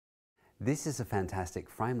This is a fantastic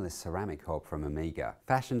frameless ceramic hob from Amiga,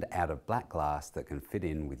 fashioned out of black glass that can fit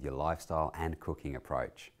in with your lifestyle and cooking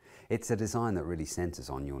approach. It's a design that really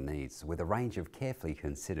centres on your needs with a range of carefully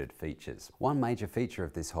considered features. One major feature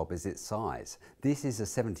of this hob is its size. This is a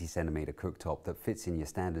 70cm cooktop that fits in your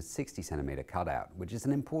standard 60cm cutout, which is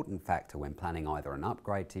an important factor when planning either an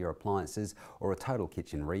upgrade to your appliances or a total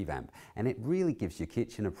kitchen revamp, and it really gives your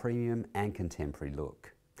kitchen a premium and contemporary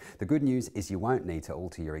look. The good news is you won't need to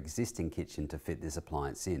alter your existing kitchen to fit this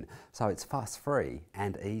appliance in, so it's fuss-free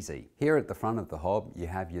and easy. Here at the front of the hob you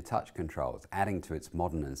have your touch controls, adding to its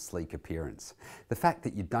modern and sleek appearance. The fact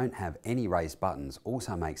that you don't have any raised buttons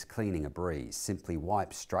also makes cleaning a breeze. Simply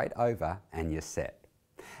wipe straight over and you're set.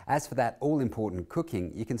 As for that all-important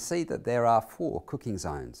cooking, you can see that there are 4 cooking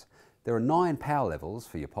zones. There are 9 power levels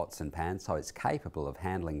for your pots and pans, so it's capable of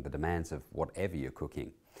handling the demands of whatever you're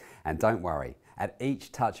cooking. And don't worry, at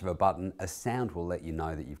each touch of a button, a sound will let you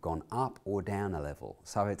know that you've gone up or down a level,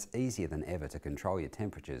 so it's easier than ever to control your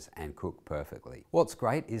temperatures and cook perfectly. What's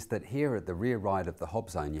great is that here at the rear right of the hob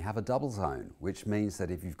zone you have a double zone, which means that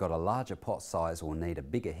if you've got a larger pot size or need a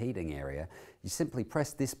bigger heating area, you simply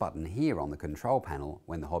press this button here on the control panel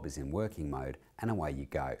when the hob is in working mode, and away you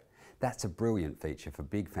go. That's a brilliant feature for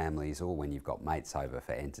big families or when you've got mates over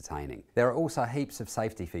for entertaining. There are also heaps of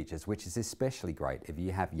safety features, which is especially great if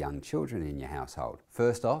you have young children in your household.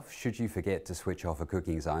 First off, should you forget to switch off a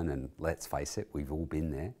cooking zone, and let's face it, we've all been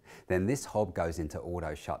there, then this hob goes into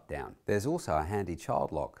auto shutdown. There's also a handy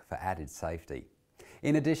child lock for added safety.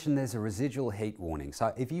 In addition, there's a residual heat warning,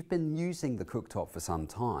 so if you've been using the cooktop for some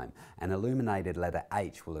time, an illuminated letter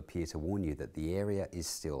H will appear to warn you that the area is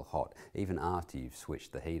still hot, even after you've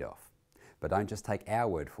switched the heat off. But don't just take our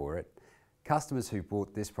word for it. Customers who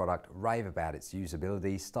bought this product rave about its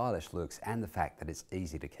usability, stylish looks, and the fact that it's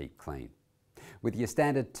easy to keep clean. With your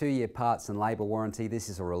standard 2-year parts and labour warranty, this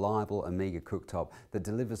is a reliable Amiga cooktop that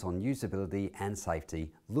delivers on usability and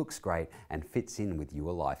safety, looks great, and fits in with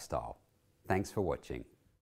your lifestyle. Thanks for watching.